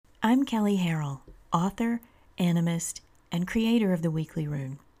I'm Kelley Harrell, author, animist, and creator of the Weekly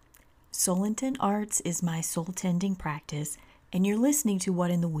Rune. Soul Intent Arts is my soul-tending practice, and you're listening to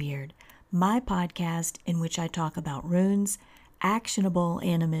What in the Weird, my podcast in which I talk about runes, actionable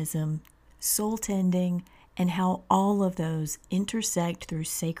animism, soul-tending, and how all of those intersect through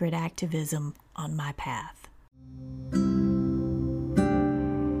sacred activism on my path.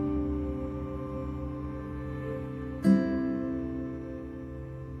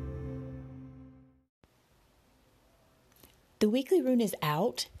 The Weekly Rune is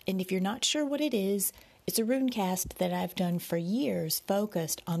out, and if you're not sure what it is, it's a runecast that I've done for years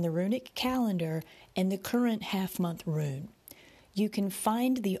focused on the runic calendar and the current half-month rune. You can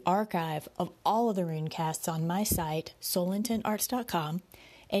find the archive of all of the runecasts on my site, soulintentarts.com,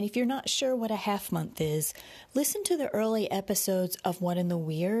 and if you're not sure what a half-month is, listen to the early episodes of What in the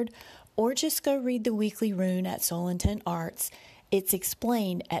Weird, or just go read the Weekly Rune at Soul Intent Arts. It's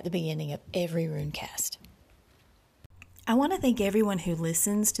explained at the beginning of every runecast. I want to thank everyone who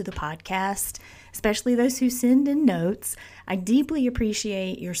listens to the podcast, especially those who send in notes. I deeply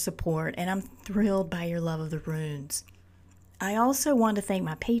appreciate your support, and I'm thrilled by your love of the runes. I also want to thank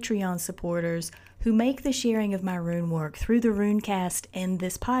my Patreon supporters who make the sharing of my rune work through the runecast and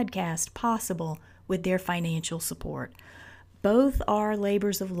this podcast possible with their financial support. Both are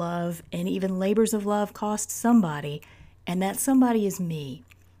labors of love, and even labors of love cost somebody, and that somebody is me.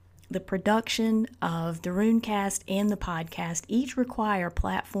 The production of the runecast and the podcast each require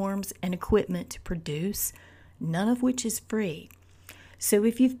platforms and equipment to produce, none of which is free. So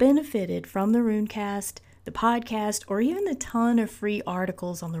if you've benefited from the runecast, the podcast, or even the ton of free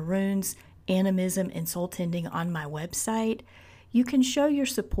articles on the runes, animism, and soul tending on my website, you can show your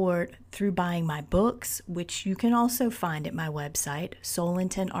support through buying my books, which you can also find at my website,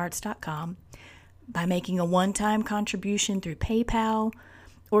 soulintentarts.com, by making a one-time contribution through PayPal,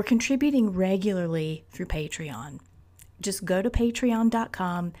 or contributing regularly through Patreon. Just go to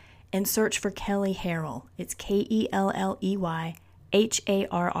patreon.com and search for Kelley Harrell. It's Kelley Harrell,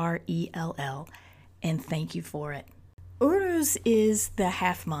 and thank you for it. Uruz is the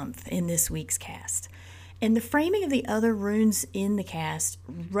half month in this week's cast, and the framing of the other runes in the cast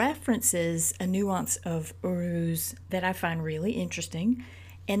references a nuance of Uruz that I find really interesting,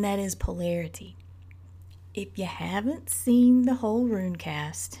 and that is polarity. If you haven't seen the whole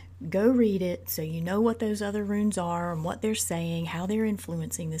runecast, go read it so you know what those other runes are and what they're saying, how they're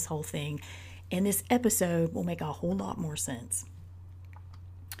influencing this whole thing, and this episode will make a whole lot more sense.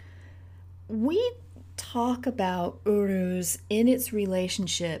 We talk about Uruz in its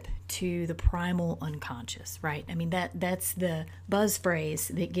relationship to the primal unconscious, right? I mean, that's the buzz phrase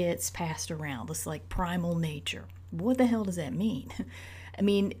that gets passed around. It's like primal nature. What the hell does that mean? I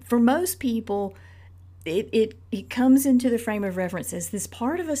mean, for most people, it comes into the frame of reference as this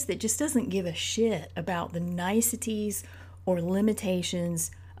part of us that just doesn't give a shit about the niceties or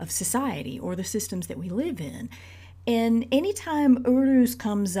limitations of society or the systems that we live in. And anytime Uruz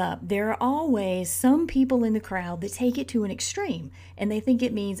comes up, there are always some people in the crowd that take it to an extreme, and they think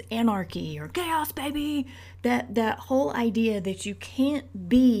it means anarchy or chaos, baby. That whole idea that you can't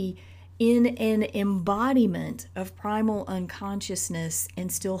be in an embodiment of primal unconsciousness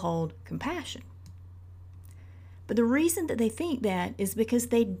and still hold compassion. But the reason that they think that is because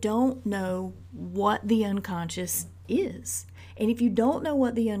they don't know what the unconscious is. And if you don't know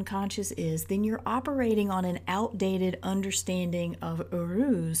what the unconscious is, then you're operating on an outdated understanding of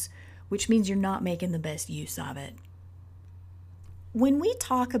Uruz, which means you're not making the best use of it. When we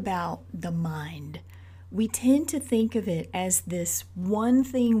talk about the mind, we tend to think of it as this one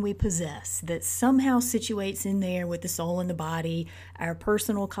thing we possess that somehow situates in there with the soul and the body, our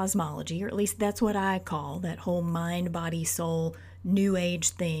personal cosmology, or at least that's what I call that whole mind, body, soul, new age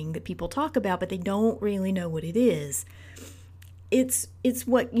thing that people talk about, but they don't really know what it is. It's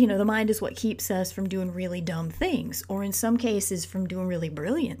what, the mind is what keeps us from doing really dumb things, or in some cases from doing really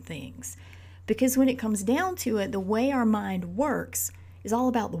brilliant things. Because when it comes down to it, the way our mind works is all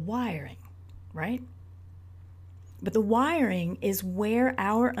about the wiring, right? But the wiring is where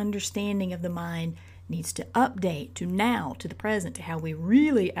our understanding of the mind needs to update to now, to the present, to how we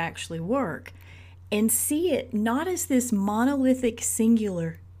really actually work, and see it not as this monolithic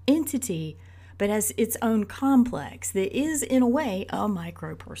singular entity, but as its own complex that is, in a way, a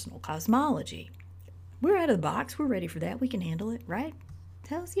micro-personal cosmology. We're out of the box. We're ready for that. We can handle it, right?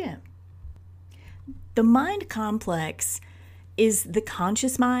 Hells yeah. The mind complex is the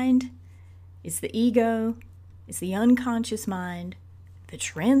conscious mind, it's the ego, it's the unconscious mind, the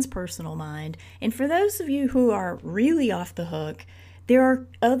transpersonal mind, and for those of you who are really off the hook, there are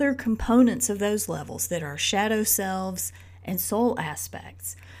other components of those levels that are shadow selves and soul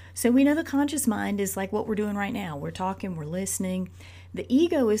aspects. So we know the conscious mind is like what we're doing right now. We're talking, we're listening. The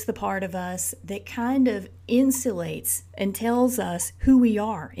ego is the part of us that kind of insulates and tells us who we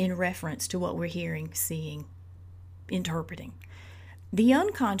are in reference to what we're hearing, seeing, interpreting. The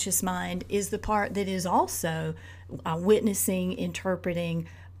unconscious mind is the part that is also witnessing, interpreting,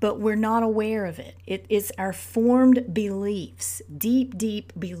 but we're not aware of it. It's our formed beliefs, deep,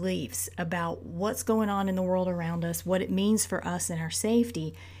 deep beliefs about what's going on in the world around us, what it means for us and our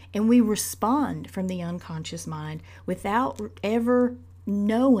safety. And we respond from the unconscious mind without ever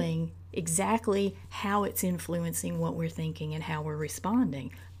knowing exactly how it's influencing what we're thinking and how we're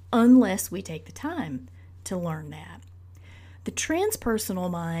responding, unless we take the time to learn that. The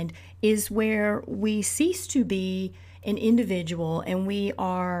transpersonal mind is where we cease to be an individual and we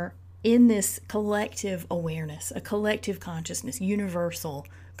are in this collective awareness, a collective consciousness, universal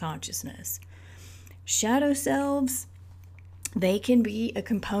consciousness. Shadow selves, they can be a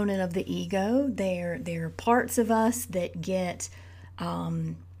component of the ego. They're parts of us that get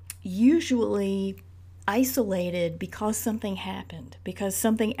usually isolated because something happened, because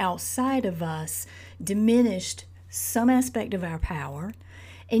something outside of us diminished some aspect of our power.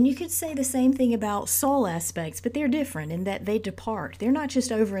 And you could say the same thing about soul aspects, but they're different in that they depart. They're not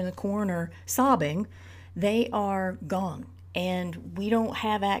just over in the corner sobbing, they are gone. And we don't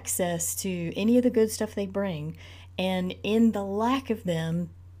have access to any of the good stuff they bring. And in the lack of them,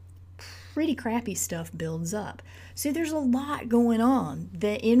 pretty crappy stuff builds up. So there's a lot going on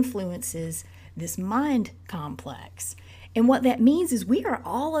that influences this mind complex. And what that means is we are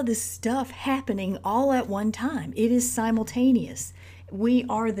all of this stuff happening all at one time. It is simultaneous. We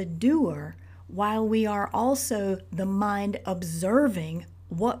are the doer while we are also the mind observing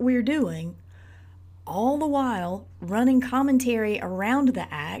what we're doing, all the while running commentary around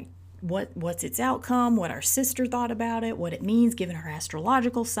the act, what's its outcome, what our sister thought about it, what it means given her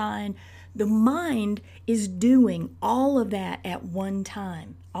astrological sign. The mind is doing all of that at one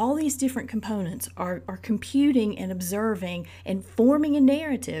time. All these different components are computing and observing and forming a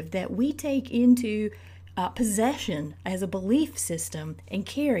narrative that we take into possession as a belief system and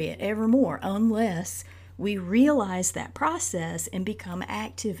carry it evermore unless we realize that process and become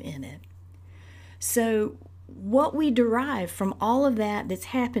active in it. So what we derive from all of that that's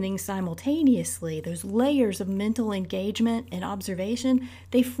happening simultaneously, those layers of mental engagement and observation,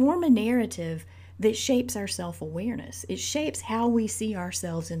 they form a narrative that shapes our self-awareness. It shapes how we see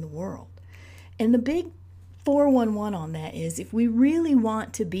ourselves in the world. And the big 411 on that is if we really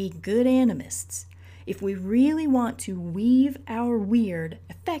want to be good animists, if we really want to weave our weird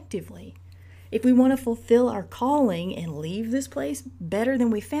effectively, if we want to fulfill our calling and leave this place better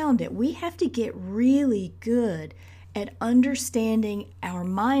than we found it, we have to get really good at understanding our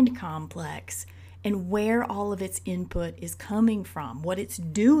mind complex and where all of its input is coming from, what it's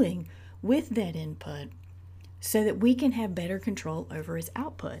doing with that input, so that we can have better control over its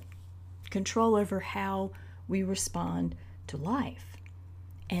output, control over how we respond to life.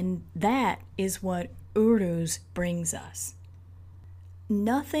 And that is what Uruz brings us.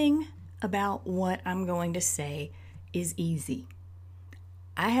 Nothing about what I'm going to say is easy.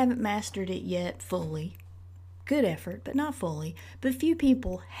 I haven't mastered it yet fully. Good effort, but not fully. But few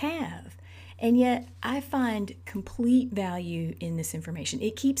people have. And yet I find complete value in this information.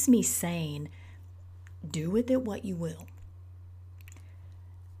 It keeps me sane. Do with it what you will.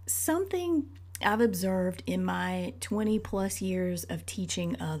 Something I've observed in my 20 plus years of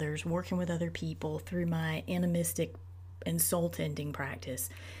teaching others, working with other people through my animistic and soul tending practice,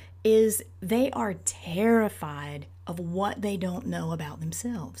 is they are terrified of what they don't know about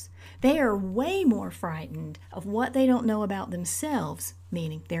themselves. They are way more frightened of what they don't know about themselves,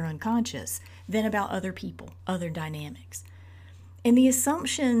 meaning they're unconscious, than about other people, other dynamics. And the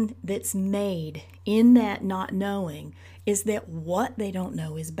assumption that's made in that not knowing is that what they don't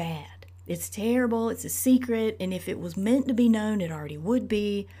know is bad. It's terrible, it's a secret, and if it was meant to be known, it already would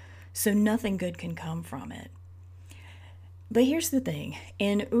be, so nothing good can come from it. But here's the thing,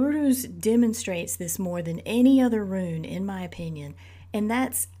 and Uruz demonstrates this more than any other rune, in my opinion, and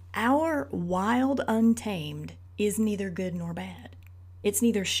that's our wild untamed is neither good nor bad. It's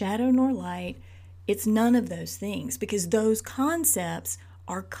neither shadow nor light. It's none of those things, because those concepts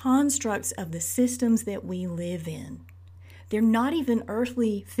are constructs of the systems that we live in. They're not even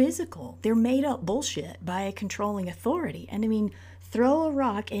earthly physical. They're made up bullshit by a controlling authority. And I mean, throw a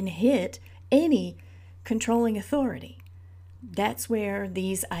rock and hit any controlling authority. That's where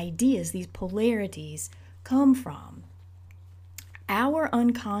these ideas, these polarities come from. Our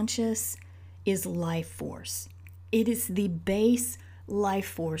unconscious is life force. It is the base life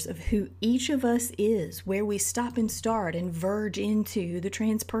force of who each of us is, where we stop and start and verge into the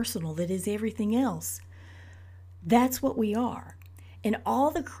transpersonal that is everything else. That's what we are. And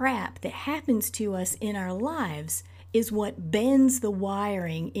all the crap that happens to us in our lives is what bends the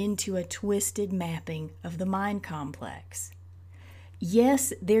wiring into a twisted mapping of the mind complex.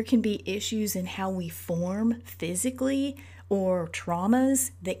 Yes, there can be issues in how we form physically or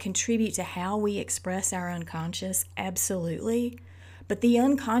traumas that contribute to how we express our unconscious, absolutely. But the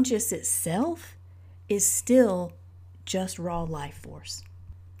unconscious itself is still just raw life force.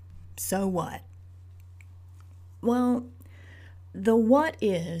 So what? Well, the what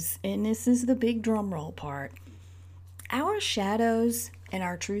is, and this is the big drum roll part, our shadows and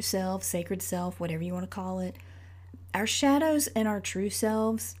our true self, sacred self, whatever you want to call it, our shadows and our true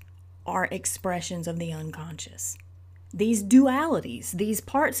selves are expressions of the unconscious. These dualities, these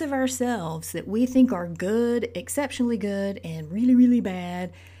parts of ourselves that we think are good, exceptionally good, and really, really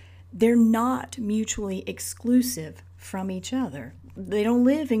bad, they're not mutually exclusive from each other. They don't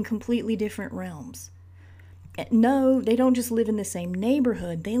live in completely different realms. No, they don't just live in the same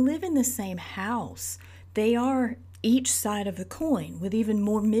neighborhood. They live in the same house. They are each side of the coin with even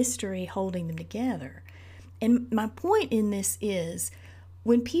more mystery holding them together. And my point in this is,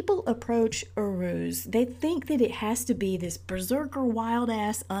 when people approach Uruz, they think that it has to be this berserker,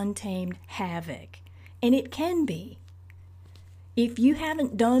 wild-ass, untamed havoc. And it can be. If you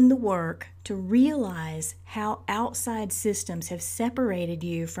haven't done the work to realize how outside systems have separated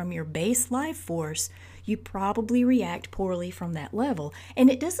you from your base life force, you probably react poorly from that level. And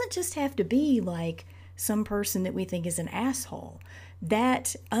it doesn't just have to be like some person that we think is an asshole.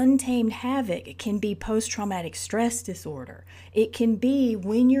 That untamed havoc can be post-traumatic stress disorder. It can be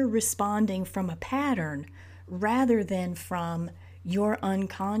when you're responding from a pattern rather than from your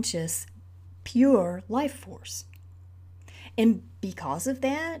unconscious, pure life force. And because of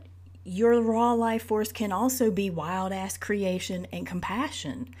that, your raw life force can also be wild-ass creation and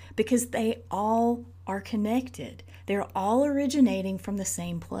compassion, because they all are connected. They're all originating from the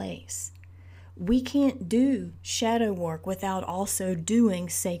same place. We can't do shadow work without also doing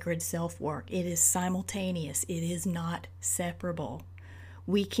sacred self-work. It is simultaneous. It is not separable.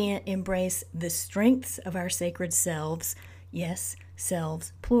 We can't embrace the strengths of our sacred selves, yes,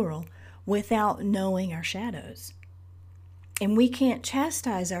 selves, plural, without knowing our shadows. And we can't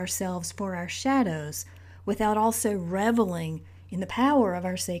chastise ourselves for our shadows without also reveling in the power of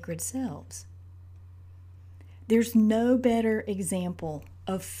our sacred selves. There's no better example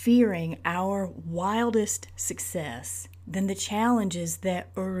of fearing our wildest success than the challenges that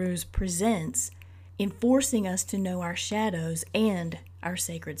Uruz presents in forcing us to know our shadows and our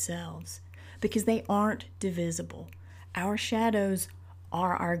sacred selves, because they aren't divisible. Our shadows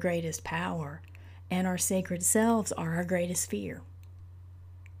are our greatest power, and our sacred selves are our greatest fear.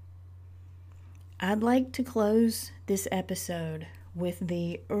 I'd like to close this episode with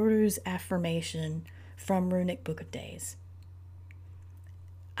the Uruz affirmation from Runic Book of Days.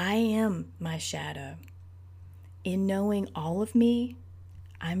 I am my shadow. In knowing all of me,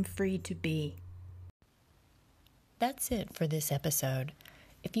 I'm free to be. That's it for this episode.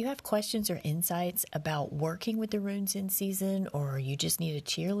 If you have questions or insights about working with the runes in season, or you just need a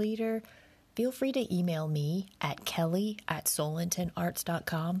cheerleader, feel free to email me at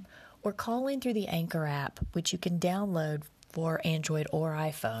Kelley@soulintentarts.com or call in through the Anchor app, which you can download for Android or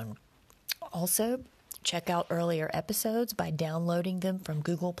iPhone. Also, check out earlier episodes by downloading them from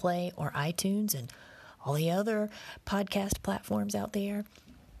Google Play or iTunes and all the other podcast platforms out there.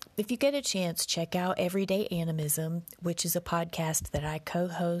 If you get a chance, check out Everyday Animism, which is a podcast that I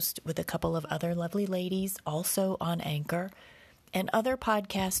co-host with a couple of other lovely ladies, also on Anchor. And other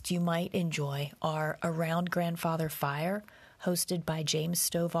podcasts you might enjoy are Around Grandfather Fire, hosted by James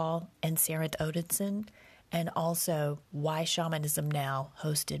Stovall and Sarah Odinson, and also Why Shamanism Now,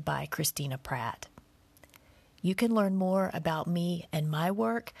 hosted by Christina Pratt. You can learn more about me and my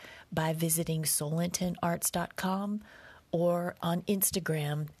work by visiting soulintentarts.com or on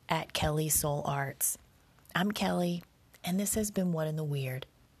Instagram at Kelley Soul Arts. I'm Kelley, and this has been What in the Weird.